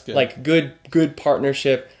 Yeah, that's good. Like good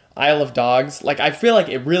partnership. Isle of Dogs. Like I feel like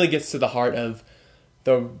it really gets to the heart of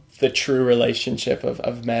the true relationship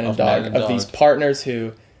of man and dog, of these partners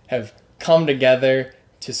who have come together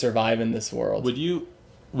to survive in this world. Would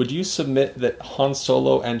you submit that Han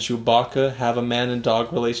Solo and Chewbacca have a man and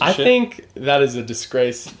dog relationship? I think that is a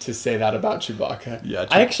disgrace to say that about Chewbacca. Yeah,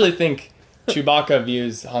 I actually think Chewbacca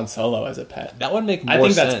views Han Solo as a pet. That would make more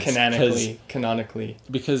sense. I sense. think that's canonically.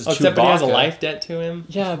 Because except he has a life debt to him.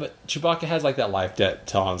 Yeah, but Chewbacca has like that life debt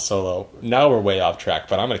to Han Solo. Now we're way off track,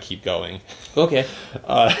 but I'm going to keep going. Okay.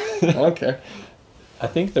 Okay. I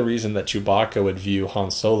think the reason that Chewbacca would view Han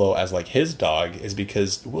Solo as like his dog is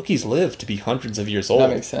because Wookiees live to be hundreds of years old. That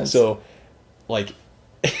makes sense. So, like,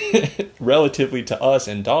 relatively to us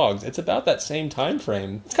and dogs, it's about that same time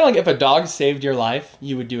frame. It's kind of like if a dog saved your life,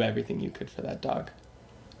 you would do everything you could for that dog.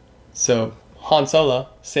 So Han Solo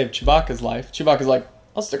saved Chewbacca's life. Chewbacca's like,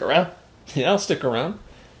 I'll stick around. Yeah, I'll stick around.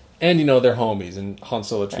 And, you know, they're homies, and Han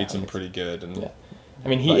Solo treats him pretty good. And yeah. I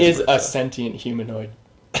mean, he is a sentient humanoid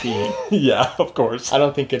being. Yeah, of course. I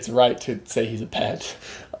don't think it's right to say he's a pet.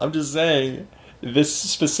 I'm just saying, this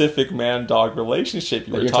specific man-dog relationship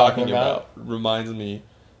you were talking about reminds me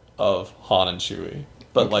of Han and Chewie.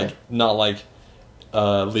 But, like, not like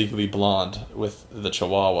Legally Blonde with the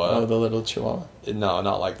Chihuahua. Oh, the little Chihuahua. No,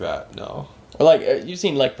 not like that, no. Or like, you've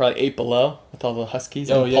seen, like, probably 8 Below with all the Huskies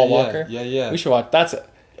and Paul Walker? Yeah. We should watch. That's it.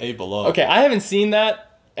 8 Below. Okay, I haven't seen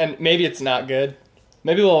that, and maybe it's not good.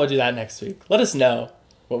 Maybe we'll do that next week. Let us know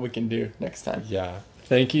what we can do next time. Yeah.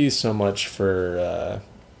 Thank you so much for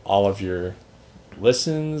all of your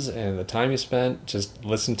listens and the time you spent. Just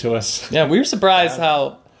listen to us. Yeah, we were surprised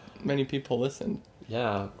how many people listened.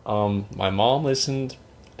 Yeah. My mom listened,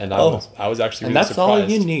 and I was actually really surprised. And that's all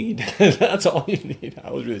you need. That's all you need. I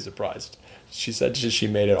was really surprised. She said she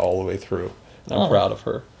made it all the way through. I'm proud of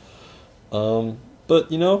her. But,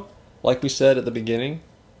 you know, like we said at the beginning,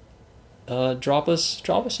 drop us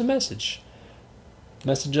a message.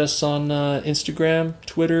 Message us on Instagram,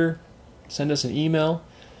 Twitter, send us an email.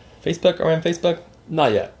 Facebook? Are we on Facebook?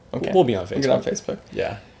 Not yet. Okay. We'll be on Facebook. We'll get on Facebook.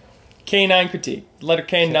 Yeah. K9 Critique. Letter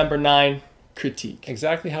K, number 9, Critique.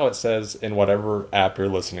 Exactly how it says in whatever app you're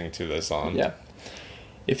listening to this on. Yeah.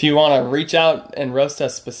 If you want to reach out and roast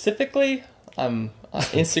us specifically, I'm on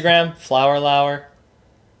Instagram, Flower Lauer.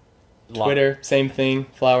 Twitter, same thing,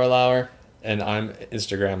 Flower Lauer. And I'm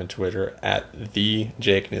Instagram and Twitter at the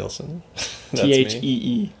Jake Nielsen.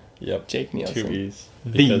 Thee. Yep. Jake Nielsen. 2 E's.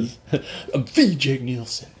 Because I'm the Jake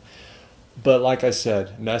Nielsen. But like I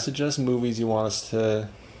said, message us movies you want us to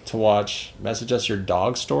watch. Message us your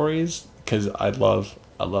dog stories, because I love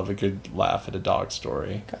a good laugh at a dog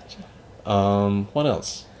story. Gotcha. What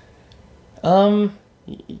else?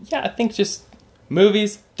 Yeah, I think just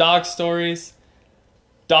movies, dog stories,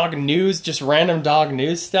 dog news, just random dog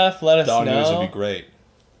news stuff. Let us know. Dog news would be great.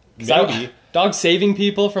 Maybe. Dog saving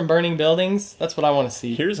people from burning buildings. That's what I want to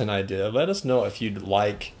see. Here's an idea. Let us know if you'd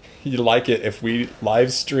like it if we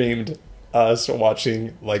live streamed us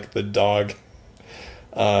watching like the dog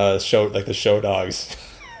show, like the show dogs.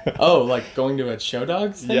 Oh, like going to a show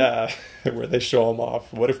dogs thing? Yeah, where they show them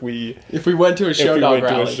off. What if we went to a show dog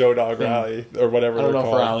rally? To a show dog rally or whatever I don't they're know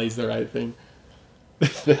called. if rally's the right thing.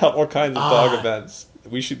 They have all kinds of dog events.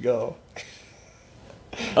 We should go.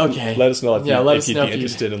 Okay. Let us know if you'd be if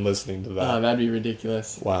interested in listening to that. that'd be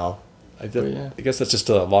ridiculous. Wow. I yeah. guess that's just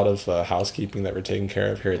a lot of housekeeping that we're taking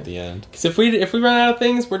care of here at the end. Because if we run out of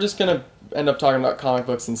things, we're just gonna end up talking about comic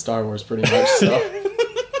books and Star Wars pretty much. So,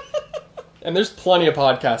 and there's plenty of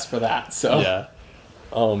podcasts for that. So yeah.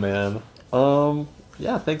 Oh man.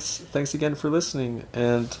 Yeah. Thanks again for listening,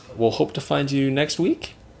 and we'll hope to find you next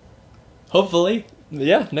week. Hopefully.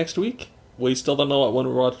 Yeah, next week. We still don't know what one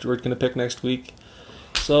we're going to pick next week.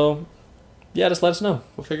 So, yeah, just let us know.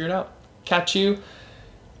 We'll figure it out. Catch you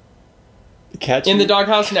in the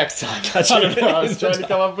doghouse next time. Catch you I was trying to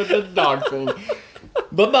come up with the dog thing.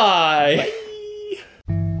 Bye-bye. Bye.